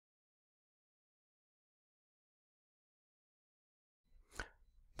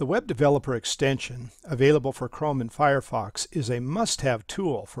The Web Developer extension, available for Chrome and FireFox, is a must-have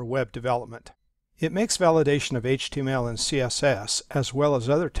tool for web development. It makes validation of HTML and CSS, as well as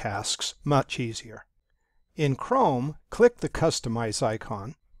other tasks, much easier. In Chrome, click the Customize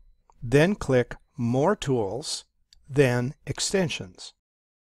icon, then click More Tools, then Extensions.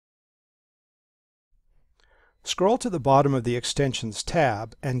 Scroll to the bottom of the Extensions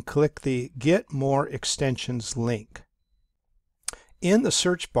tab and click the Get More Extensions link. In the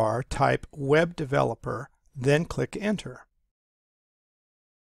search bar, type Web Developer, then click Enter.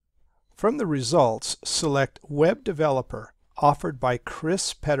 From the results, select Web Developer, offered by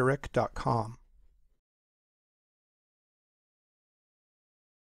ChrisPederick.com.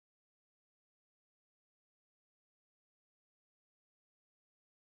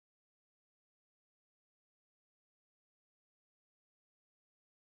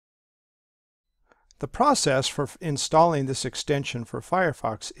 The process for installing this extension for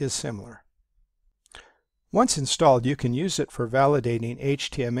Firefox is similar. Once installed, you can use it for validating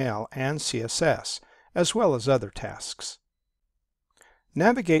HTML and CSS, as well as other tasks.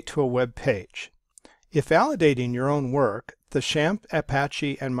 Navigate to a web page. If validating your own work, the XAMPP,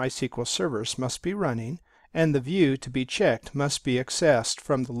 Apache, and MySQL servers must be running, and the view to be checked must be accessed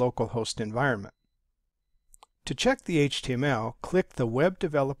from the local host environment. To check the HTML, click the Web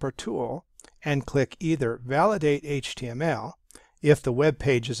Developer tool and click either Validate HTML if the web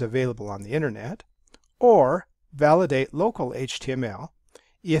page is available on the Internet, or Validate Local HTML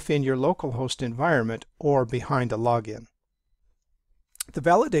if in your localhost environment or behind a login. The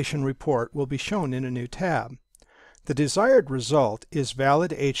validation report will be shown in a new tab. The desired result is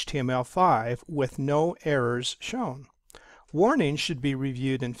valid HTML5 with no errors shown. Warnings should be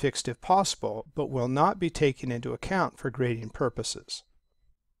reviewed and fixed if possible, but will not be taken into account for grading purposes.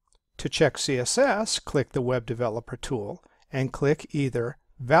 To check CSS, click the Web Developer tool and click either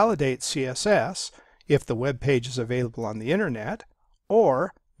Validate CSS if the web page is available on the Internet,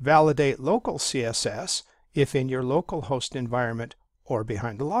 or Validate Local CSS if in your local host environment or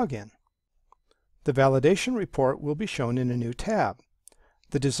behind a login. The validation report will be shown in a new tab.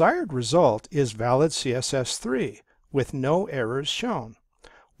 The desired result is valid CSS3 with no errors shown.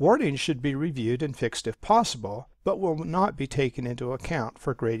 Warnings should be reviewed and fixed if possible, but will not be taken into account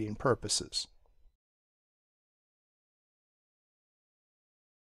for grading purposes.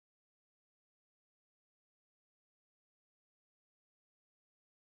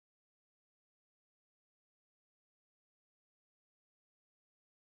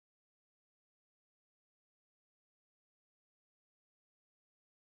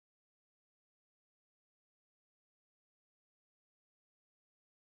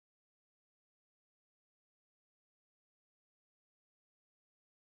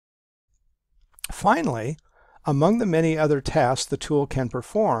 Finally, among the many other tasks the tool can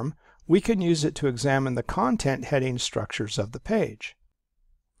perform, we can use it to examine the content heading structures of the page.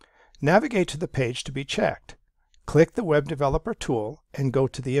 Navigate to the page to be checked. Click the Web Developer tool and go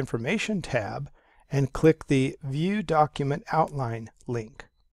to the Information tab and click the View Document Outline link.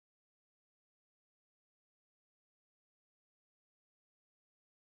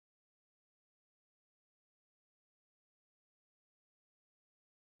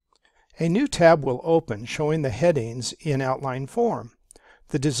 A new tab will open showing the headings in outline form.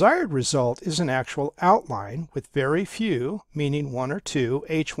 The desired result is an actual outline with very few, meaning one or two,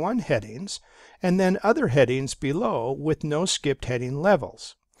 H1 headings, and then other headings below with no skipped heading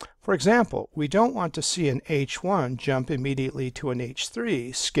levels. For example, we don't want to see an H1 jump immediately to an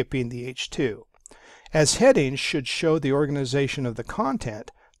H3, skipping the H2, as headings should show the organization of the content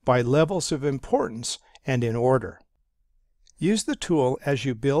by levels of importance and in order. Use the tool as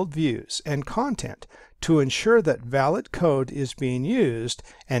you build views and content to ensure that valid code is being used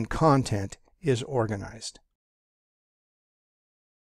and content is organized.